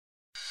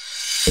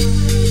So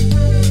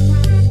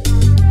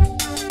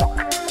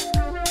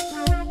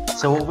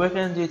what we're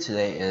going to do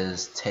today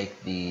is take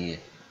a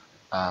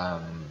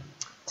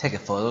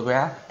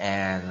photograph,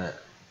 and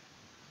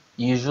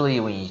usually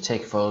when you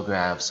take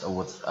photographs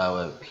with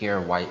a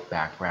pure white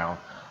background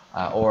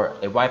or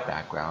a white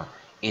background,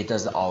 it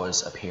doesn't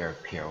always appear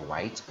pure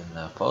white in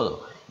the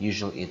photo.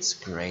 Usually it's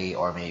gray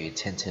or maybe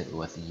tinted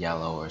with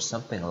yellow or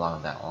something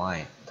along that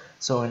line.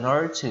 So in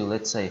order to,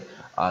 let's say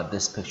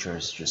this picture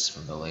is just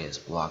from the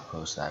latest blog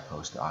post that I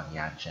posted on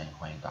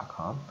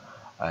yanzhenghuang.com,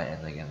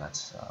 and again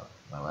that's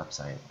my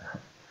website.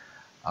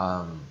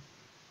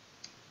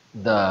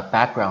 The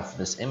background for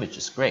this image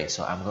is gray,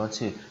 so I'm going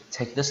to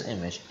take this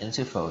image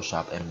into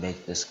Photoshop and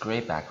make this gray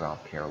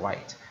background pure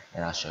white,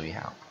 and I'll show you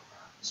how.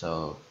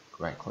 So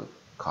right click,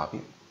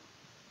 copy,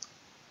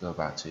 go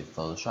back to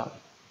Photoshop.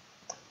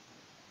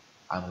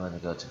 I'm going to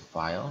go to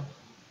File,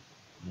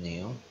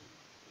 New,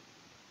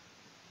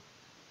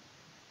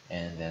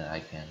 and then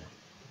I can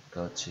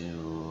go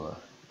to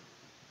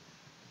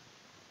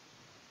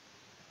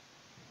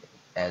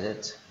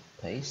Edit,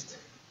 Paste,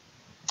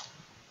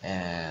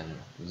 and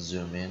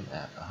zoom in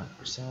at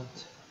 100%.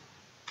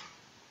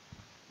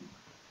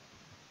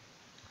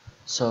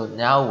 So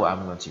now what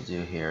I'm going to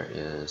do here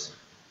is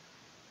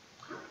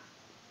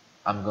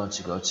I'm going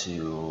to go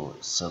to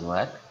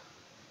Select,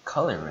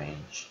 Color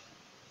Range,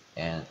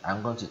 and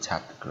I'm going to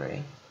tap the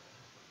gray.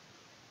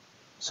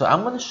 So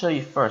I'm going to show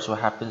you first what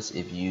happens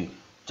if you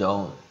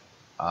don't,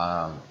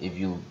 if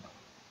you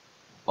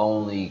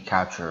only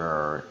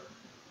capture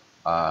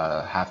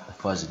or have the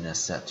fuzziness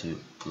set to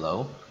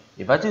low.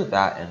 If I do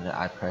that and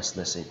I press,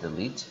 let's say,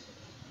 delete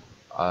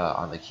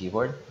on the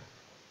keyboard,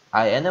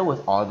 I end up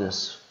with all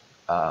this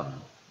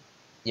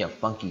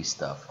funky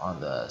stuff on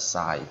the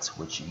sides,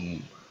 which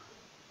you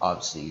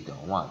obviously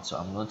don't want. So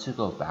I'm going to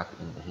go back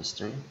in the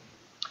history,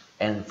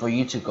 and for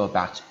you to go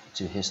back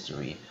to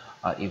history,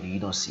 if you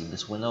don't see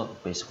this window,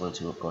 basically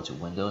to go to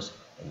Windows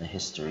and the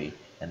history,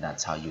 and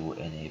that's how you will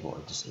enable or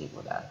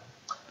disable that.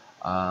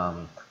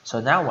 So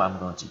now what I'm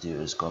going to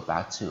do is go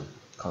back to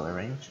color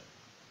range,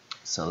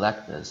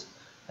 select this,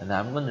 and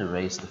I'm going to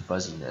raise the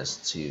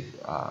fuzziness to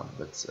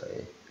let's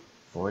say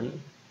 40,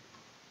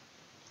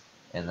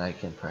 and I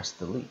can press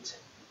delete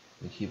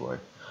on the keyboard.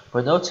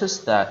 But notice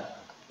that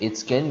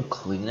it's getting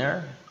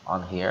cleaner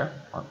on here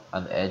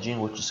on the edging,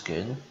 which is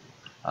good,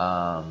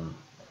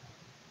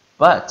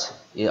 but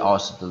it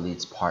also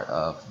deletes part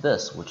of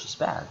this, which is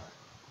bad.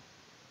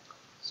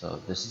 So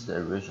this is the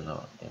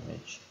original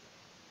image.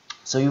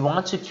 So you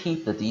want to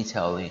keep the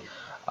detailing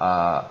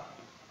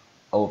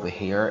over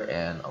here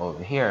and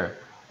over here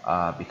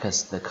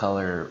because the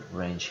color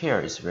range here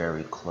is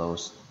very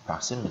close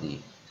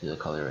proximity to the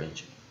color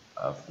range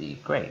of the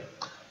gray.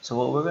 So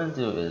what we're going to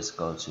do is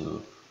go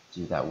to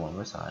do that one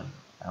more time.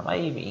 I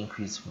might even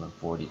increase from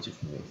 40 to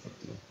maybe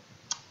 50,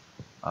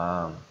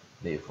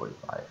 maybe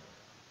 45.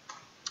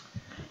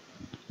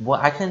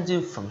 What I can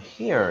do from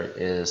here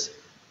is,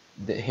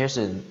 here's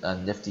a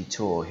nifty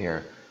tool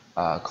here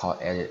called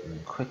Edit in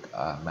Quick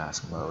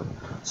Mask Mode.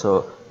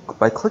 So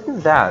by clicking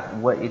that,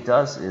 what it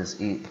does is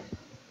it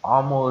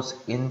almost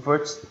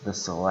inverts the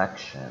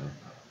selection.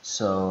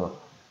 So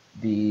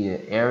the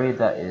area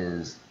that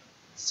is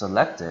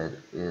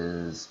selected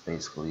is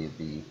basically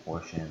the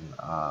portion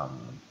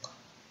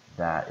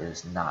that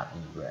is not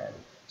in red.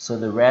 So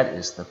the red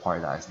is the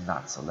part that is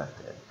not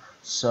selected.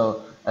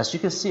 So as you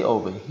can see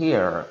over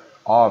here,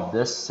 all of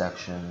this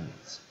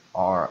sections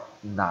are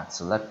not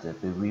selected,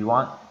 but we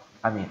want,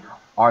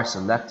 are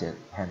selected,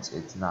 hence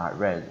it's not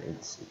red,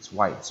 it's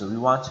white. So we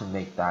want to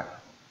make that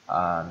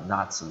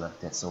not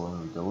selected, so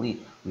when we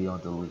delete, we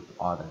don't delete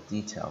all the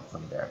detail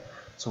from there.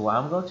 So what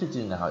I'm going to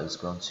do now is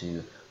going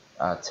to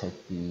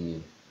take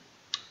the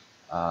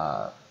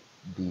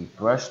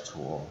brush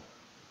tool.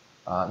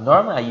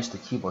 Normally I use the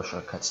keyboard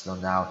shortcuts, so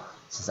now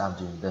since I'm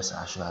doing this,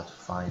 I should have to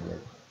find it.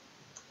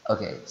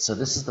 Okay, so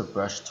this is the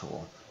brush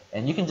tool,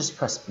 and you can just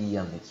press B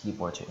on the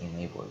keyboard to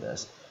enable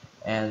this.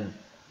 And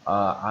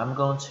I'm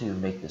going to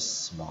make this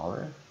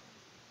smaller.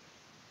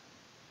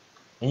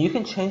 And you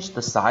can change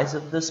the size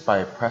of this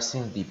by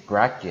pressing the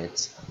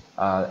brackets,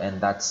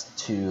 and that's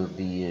to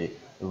the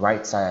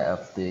right side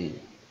of the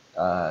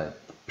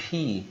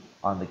P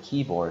on the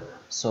keyboard.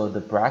 So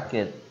the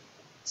bracket,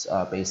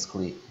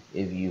 basically,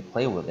 if you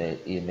play with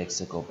it, it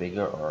makes it go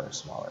bigger or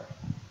smaller.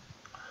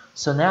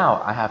 So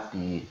now I have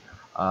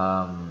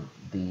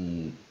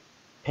the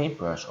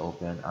paintbrush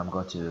open. I'm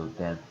going to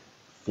then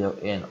fill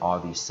in all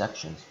these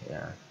sections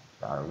here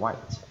that are white.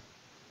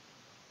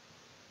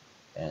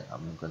 And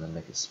I'm going to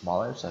make it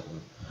smaller so I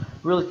can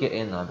really get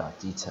in on that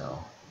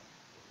detail.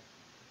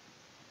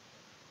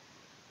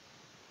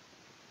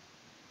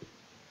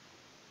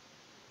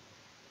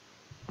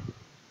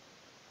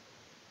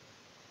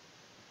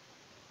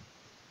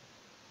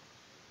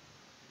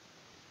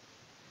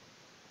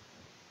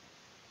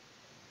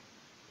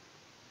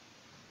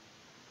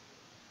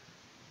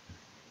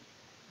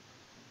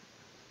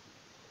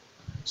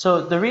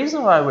 So the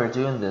reason why we're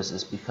doing this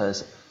is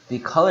because the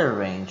color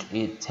range,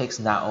 it takes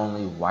not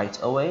only white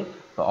away,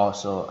 but but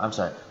also, I'm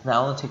sorry,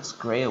 not only takes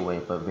gray away,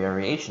 but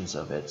variations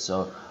of it.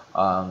 So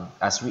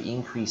as we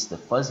increase the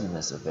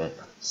fuzziness of it,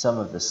 some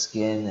of the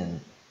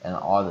skin and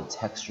all the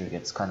texture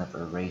gets kind of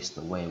erased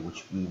away,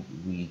 which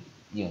we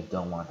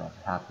don't want that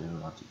to happen. We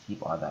want to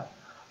keep all that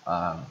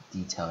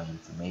detailed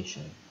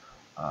information.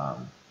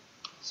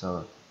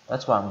 So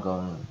that's why I'm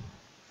going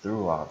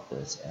through all of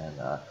this,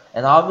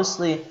 and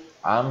obviously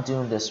I'm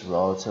doing this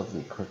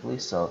relatively quickly.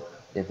 So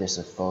if there's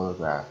a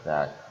photograph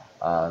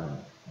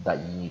that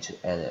you need to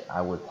edit,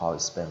 I would probably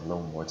spend a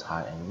little more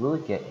time and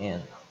really get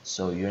in,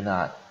 so you're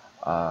not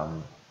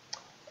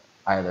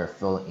either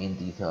filling in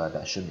detail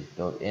that shouldn't be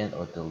filled in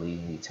or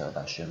deleting detail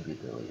that shouldn't be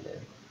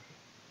deleted.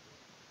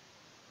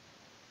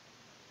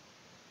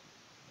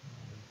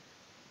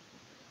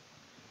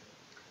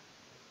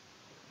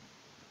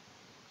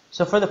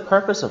 So for the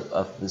purpose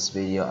of this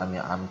video, I mean,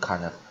 I'm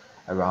kind of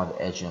around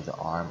the edge of the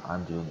arm.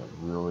 I'm doing it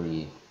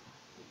really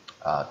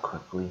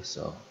quickly,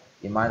 so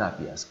it might not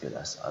be as good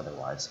as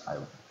otherwise I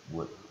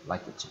would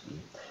like it to be.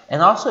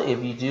 And also,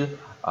 if you do,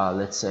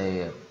 let's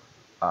say,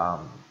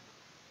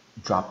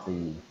 drop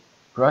the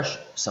brush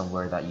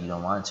somewhere that you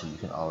don't want it to, you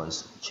can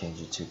always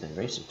change it to the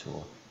eraser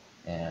tool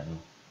and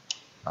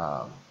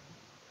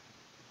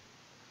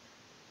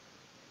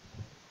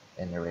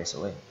erase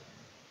away.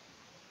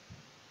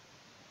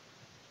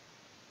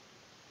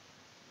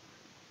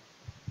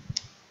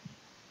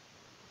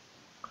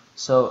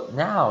 So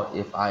now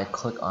if I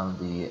click on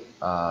the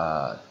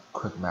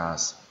quick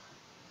mask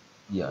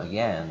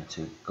again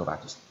to go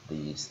back to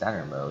the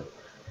standard mode,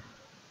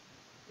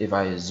 if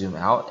I zoom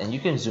out, and you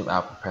can zoom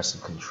out by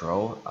pressing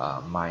Control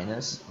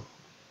minus,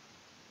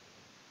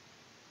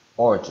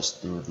 or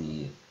just do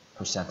the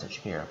percentage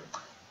here.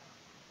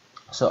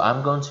 So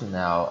I'm going to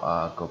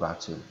now go back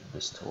to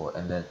this tool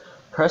and then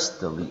press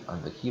delete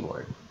on the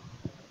keyboard,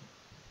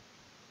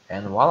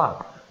 and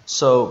voila.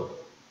 So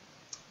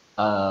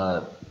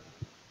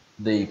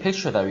the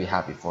picture that we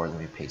had before, let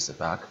me paste it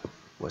back,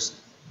 was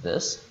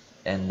this,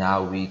 and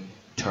now we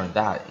turn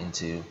that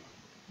into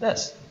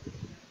this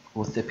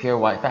with the pure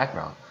white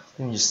background.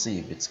 Let me just see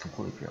if it's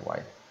completely pure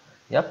white.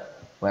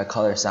 Yep, when I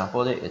color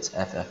sampled it, it's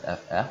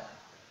FFFF.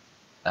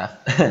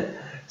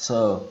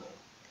 So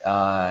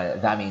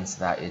that means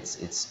that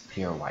it's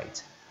pure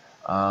white.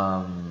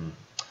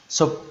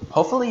 So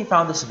hopefully you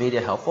found this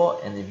video helpful,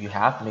 and if you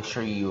have, make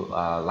sure you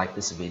like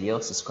this video,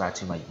 subscribe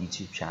to my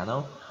YouTube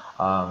channel,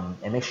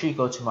 and make sure you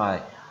go to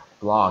my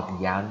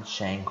blog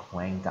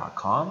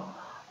yanshanghuang.com.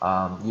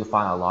 You'll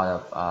find a lot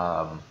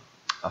of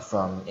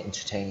from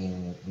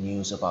entertaining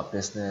news about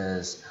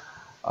business,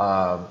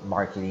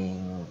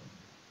 marketing,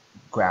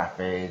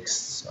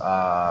 graphics,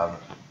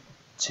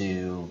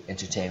 to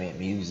entertainment,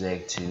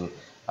 music, to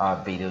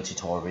video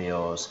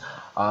tutorials.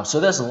 So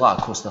there's a lot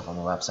of cool stuff on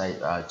the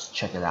website.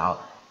 Check it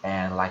out,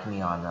 and like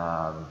me on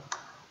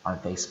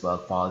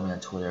Facebook, follow me on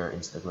Twitter,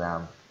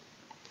 Instagram,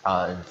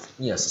 and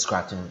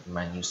subscribe to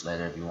my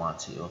newsletter if you want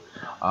to.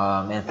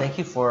 And thank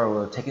you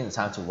for taking the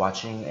time to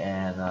watching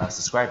and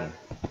subscribing.